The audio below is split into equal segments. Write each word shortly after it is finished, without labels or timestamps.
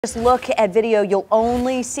Just look at video you'll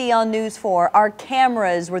only see on News 4. Our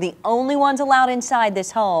cameras were the only ones allowed inside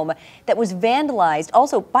this home that was vandalized,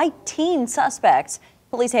 also by teen suspects.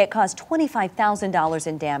 Police say it caused $25,000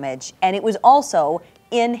 in damage, and it was also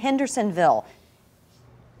in Hendersonville.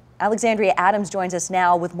 Alexandria Adams joins us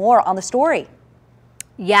now with more on the story.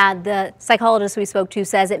 Yeah, the psychologist we spoke to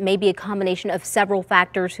says it may be a combination of several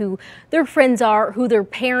factors: who their friends are, who their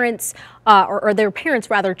parents, or their parents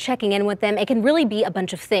rather, checking in with them. It can really be a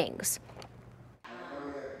bunch of things.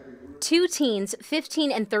 Two teens,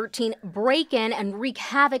 15 and 13, break in and wreak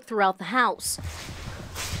havoc throughout the house.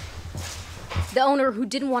 The owner, who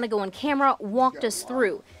didn't want to go on camera, walked us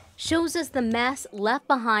through, shows us the mess left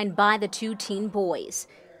behind by the two teen boys.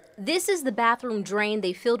 This is the bathroom drain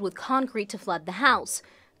they filled with concrete to flood the house,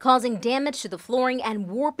 causing damage to the flooring and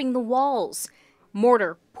warping the walls.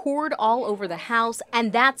 Mortar poured all over the house,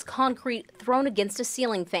 and that's concrete thrown against a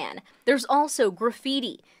ceiling fan. There's also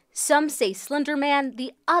graffiti. Some say Slender Man,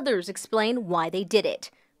 the others explain why they did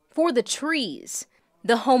it. For the trees.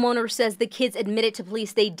 The homeowner says the kids admitted to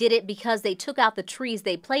police they did it because they took out the trees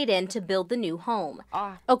they played in to build the new home.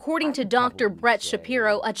 According to Dr. Brett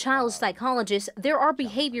Shapiro, a child psychologist, there are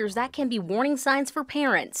behaviors that can be warning signs for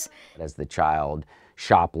parents. As the child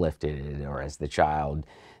shoplifted or as the child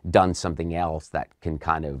done something else that can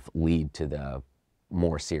kind of lead to the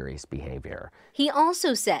more serious behavior. He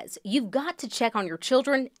also says you've got to check on your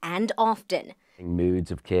children, and often. Moods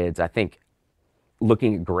of kids, I think.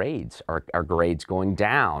 Looking at grades, are grades going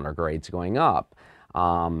down, are grades going up?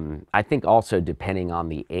 I think also, depending on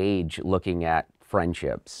the age, looking at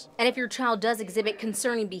friendships. And if your child does exhibit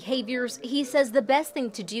concerning behaviors, he says the best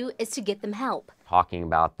thing to do is to get them help. Talking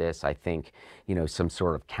about this, I think, some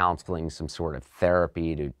sort of counseling, some sort of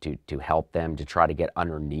therapy to help them to try to get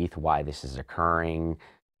underneath why this is occurring.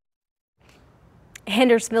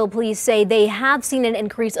 Hendersonville police say they have seen an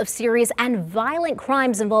increase of serious and violent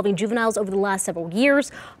crimes involving juveniles over the last several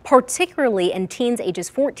years, particularly in teens ages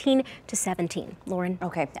 14 to 17. Lauren.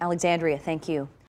 Okay, Alexandria, thank you.